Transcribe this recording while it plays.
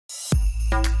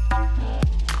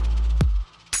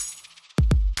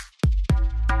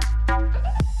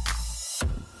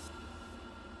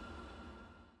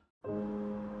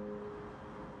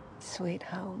sweet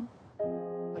home.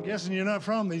 I'm guessing you're not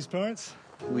from these parts.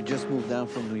 We just moved down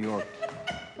from New York.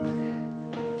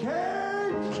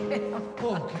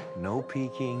 No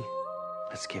peeking.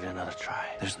 Let's give it another try.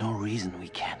 There's no reason we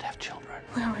can't have children.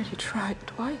 We already tried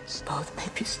twice. Both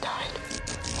babies died.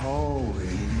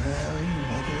 Holy Mary,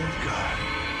 Mother of God.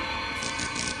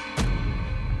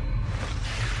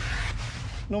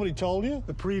 Nobody told you?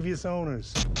 The previous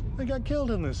owners. They got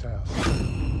killed in this house.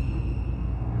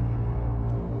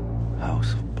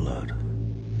 House of blood.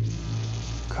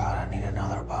 God, I need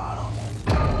another bottle.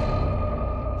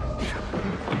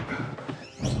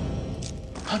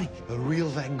 Honey, a real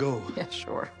Van Gogh. Yeah,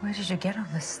 sure. Where did you get all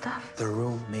this stuff? The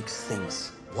room makes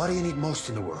things. What do you need most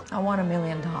in the world? I want $1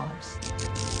 million.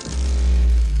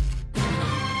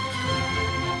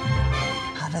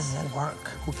 How does it work?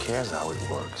 Who cares how it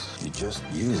works? You just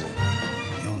use it.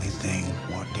 The only thing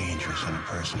more dangerous than a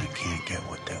person who can't get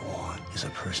what they want is a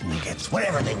person who gets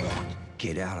whatever they want.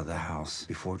 Get out of the house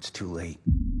before it's too late.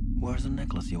 Where's the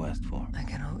necklace you asked for? I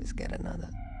can always get another.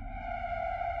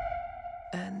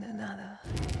 And another.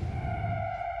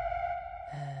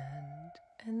 And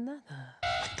another.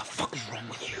 What the fuck is wrong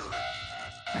with you?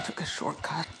 I took a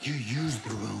shortcut. You used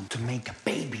the room to make a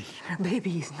baby. A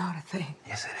baby is not a thing.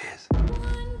 Yes, it is.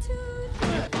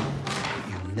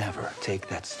 You never take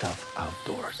that stuff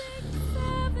outdoors.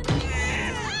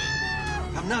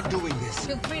 I'm not doing this.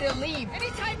 Feel free to leave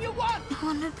anytime you want. I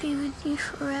want to be with you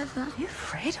forever. Are you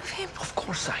afraid of him? Of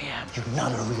course I am. You're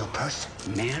not a real person.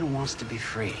 Man wants to be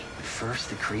free. But first,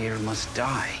 the creator must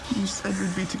die. You said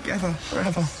we'd be together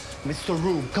forever. Mr.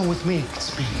 Room, come with me.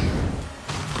 It's me.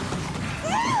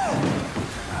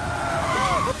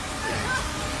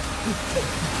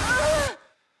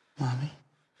 Mommy?